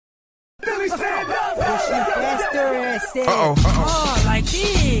said, oh, like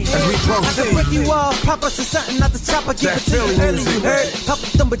this. As we proceed, I can break you off, pop us or something, not the chopper, give it to you early, you heard? Pop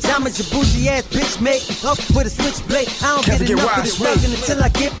up them pajamas, your bougie ass bitch make up with a switchblade. I don't get enough of this thuggin' until I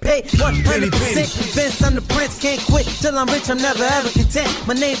get paid. 100% convinced I'm the prince, can't quit till I'm rich, I'm never ever content.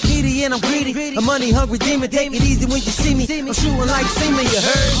 My name Peedi and I'm greedy, a money hungry demon. Take it easy when you see me, I'm shooting like semen, you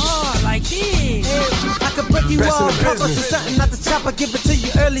heard? oh, like this. I can break you off, pop us or something, not the chopper, give it to you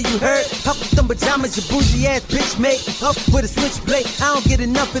early, you heard? Pop up them pajamas, your bougie ass bitch make up with a switchblade. I don't get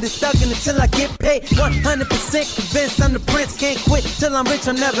enough of this thuggin' until I get paid. 100% convinced I'm the prince, can't quit till I'm rich,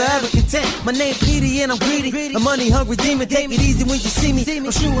 I'm never ever content. My name Peedi and I'm greedy, a money hungry demon. Take it easy when you see me,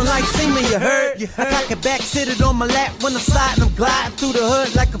 I'm shooting like semen, you heard? I cock it back, sit it on my lap when I'm sliding, I'm gliding through the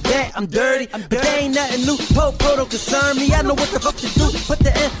hood like a bat. I'm dirty, but there ain't nothing new. Po don't concern me, I know what the fuck to do. Put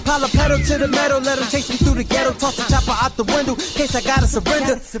the Impala pedal to the metal, let them chase me through the ghetto. Toss the chopper out the window, in case I gotta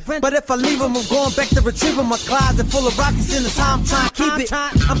surrender. But if I leave them, I'm going back to retrieve them. My closet full of rockets in the time, I'm trying to keep it.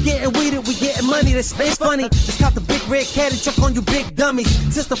 I'm getting weeded, we getting money, that's funny. Just got the big red cat and chuck on you big dummies.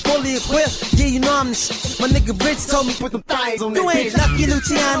 System fully equipped, yeah, you know I'm the shit. My nigga Rich told me, put them thighs on that bitch. You ain't Lucky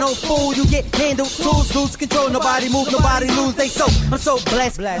Luciano, fool, you get handled. Tools, lose control, nobody move, nobody lose. They so, I'm so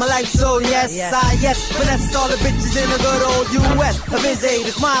blessed, my life so yes, I yes. But that's all the bitches in the good old US. A Vizay,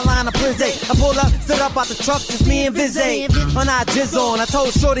 this my line of Blizzy. I pull up, stood up out the truck, just me and Vizay. When I jizz on, I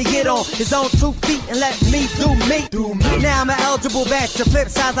told Shorty get on his own 2 feet and let me do me. Now I'm an eligible bachelor, flip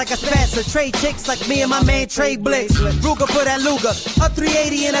sides like a spatula. Trade chicks like me and my man Trey Blitz. Ruger for that Luger, a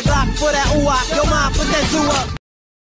 380 and a Glock for that ooh-ah. Yo, mom, put that zoo up.